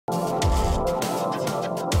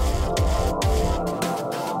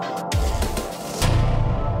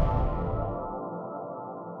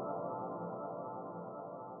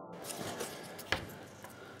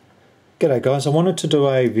G'day guys, I wanted to do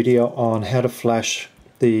a video on how to flash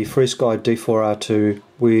the FrSKY D4R-II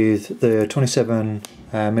with the 27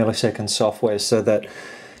 millisecond software so that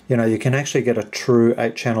you can actually get a true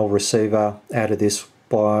 8-channel receiver out of this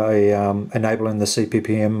by enabling the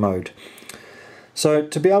CPPM mode. So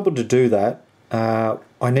to be able to do that,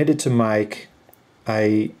 I needed to make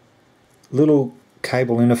a little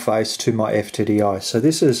cable interface to my FTDI. So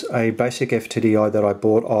this is a basic FTDI that I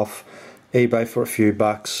bought off eBay for a few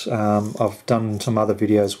bucks. I've done some other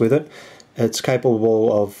videos with it. It's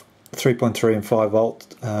capable of 3.3 and 5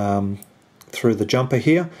 volt through the jumper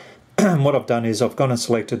here. What I've done is I've gone and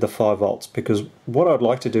selected the 5 volts because what I'd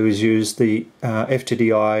like to do is use the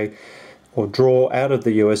FTDI or draw out of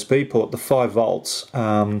the USB port the 5 volts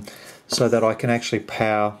so that I can actually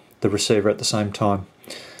power the receiver at the same time.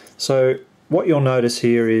 So what you'll notice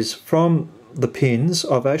here is from the pins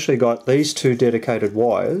I've actually got these two dedicated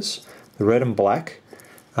wires, the red and black,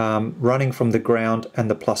 running from the ground and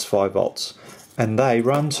the plus 5 volts, and they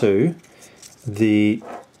run to the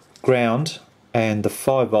ground and the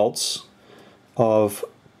 5 volts of,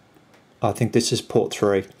 I think this is port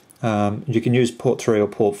 3. You can use port 3 or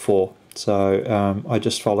port 4, so I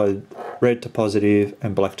just followed red to positive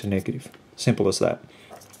and black to negative. Simple as that.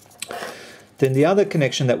 Then the other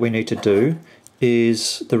connection that we need to do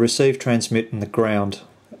is the receive, transmit and the ground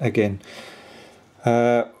again.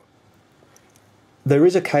 There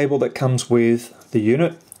is a cable that comes with the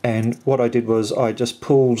unit, and what I did was I just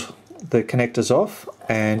pulled the connectors off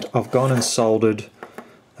and I've gone and soldered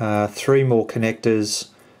 3 more connectors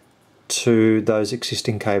to those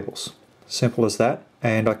existing cables. Simple as that.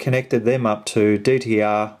 And I connected them up to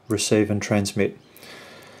DTR, receive and transmit.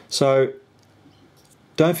 So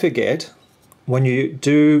don't forget, when you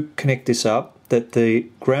do connect this up, that the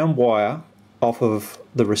ground wire off of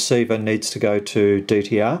the receiver needs to go to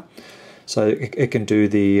DTR. So it can do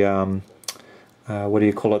the, what do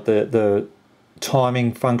you call it, the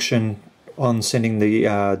timing function on sending the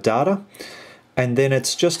data. And then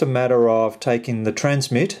it's just a matter of taking the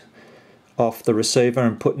transmit off the receiver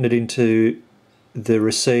and putting it into the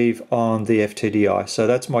receive on the FTDI. So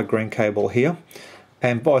that's my green cable here,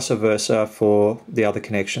 and vice versa for the other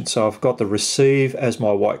connection. So I've got the receive as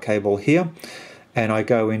my white cable here, and I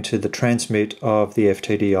go into the transmit of the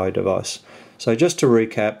FTDI device. So just to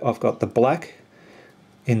recap, I've got the black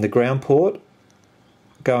in the ground port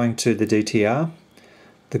going to the DTR.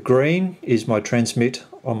 The green is my transmit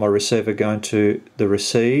on my receiver going to the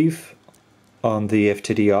receive on the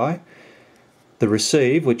FTDI. The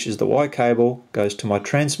receive, which is the white cable, goes to my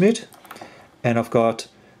transmit, and I've got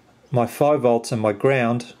my 5 volts and my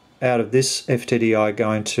ground out of this FTDI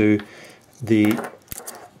going to the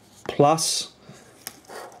plus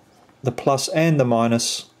and the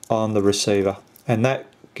minus on the receiver, and that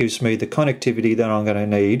gives me the connectivity that I'm going to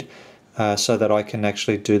need so that I can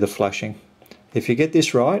actually do the flashing. If you get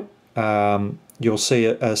this right, you'll see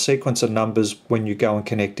a sequence of numbers when you go and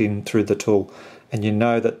connect in through the tool, and you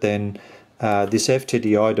know that then this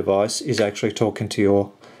FTDI device is actually talking to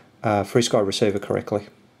your FrSKY receiver correctly.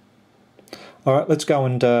 Alright, let's go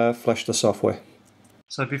and flash the software.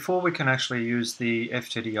 So before we can actually use the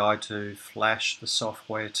FTDI to flash the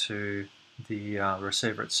software to the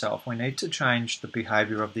receiver itself, we need to change the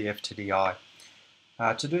behavior of the FTDI.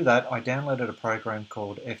 To do that, I downloaded a program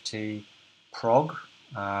called Prog.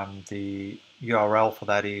 The URL for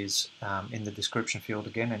that is in the description field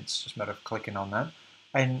again, and it's just a matter of clicking on that.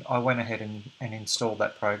 And I went ahead and installed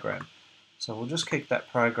that program. So we'll just kick that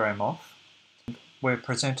program off. We're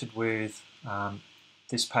presented with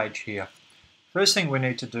this page here. First thing we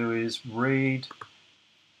need to do is read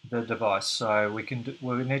the device. So we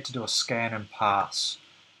need to do a scan and pass.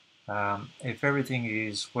 If everything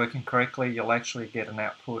is working correctly, you'll actually get an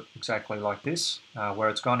output exactly like this, where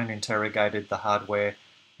it's gone and interrogated the hardware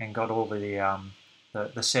and got all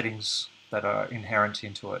the settings that are inherent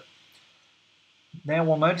into it. Now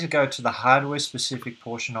we'll need to go to the hardware specific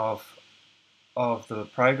portion of the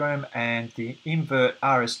program and the invert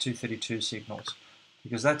RS-232 signals,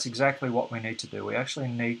 because that's exactly what we need to do. We actually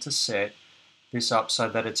need to set this up so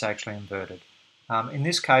that it's actually inverted. In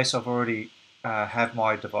this case, I've already have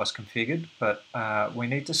my device configured, but we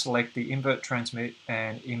need to select the invert transmit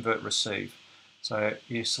and invert receive. So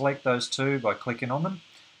you select those two by clicking on them,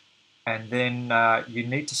 and then you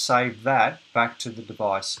need to save that back to the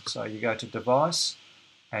device. So you go to device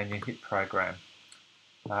and you hit program.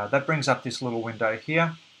 That brings up this little window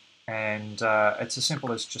here, and it's as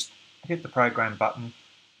simple as just hit the program button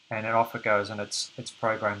and then off it goes, and it's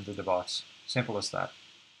programmed the device. Simple as that.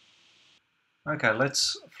 Okay,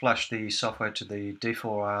 let's flash the software to the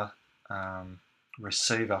D4R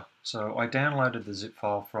receiver. So I downloaded the zip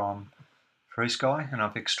file from FrSKY, and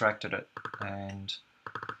I've extracted it. And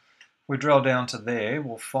if we drill down to there,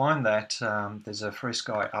 we'll find that there's a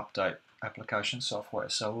FrSKY update application software.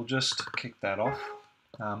 So we'll just kick that off.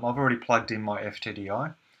 I've already plugged in my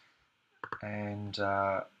FTDI, and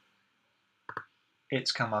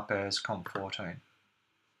it's come up as COM14.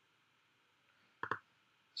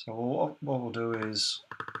 So what we'll do is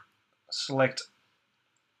select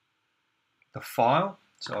the file.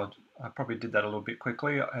 So I probably did that a little bit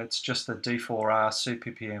quickly. It's just the D4R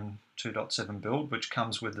CPPM 2.7 build, which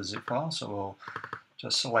comes with the zip file. So we'll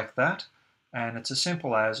just select that. And it's as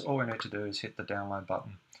simple as all we need to do is hit the download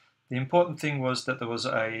button. The important thing was that there was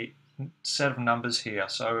a set of numbers here.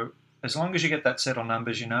 So as long as you get that set of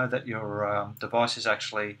numbers, you know that your device is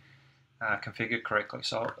actually configured correctly.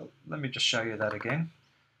 So let me just show you that again.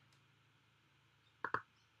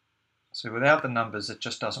 So without the numbers, it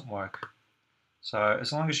just doesn't work. So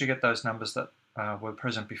as long as you get those numbers that were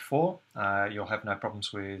present before, you'll have no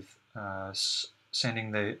problems with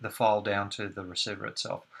sending the file down to the receiver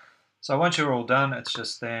itself. So once you're all done, it's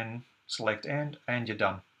just then select end, and you're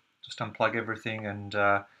done. Just unplug everything, and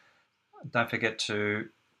don't forget to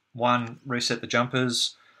reset the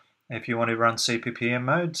jumpers if you want to run CPPM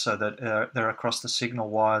mode, so that they're across the signal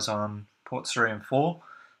wires on ports 3 and 4.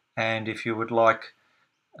 And if you would like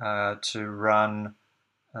to run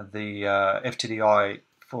the FTDI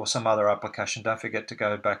for some other application, don't forget to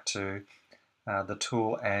go back to the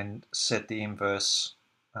tool and set the inverse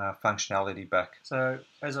functionality back. So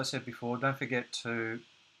as I said before, don't forget to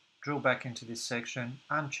drill back into this section,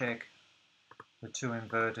 uncheck the 2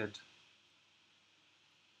 inverted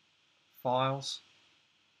files,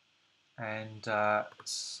 and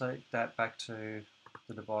set that back to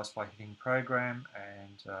the device by hitting program,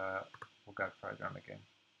 and we'll go program again.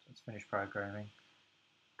 So let's finish programming,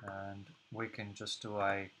 and we can just do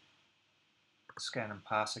a scan and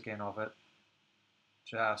pass again of it,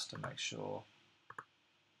 just to make sure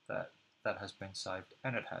that that has been saved,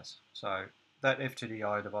 and it has. So that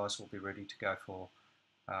FTDI device will be ready to go for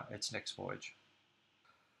its next voyage.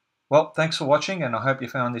 Well, thanks for watching, and I hope you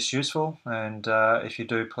found this useful, and if you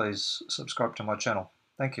do, please subscribe to my channel.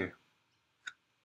 Thank you.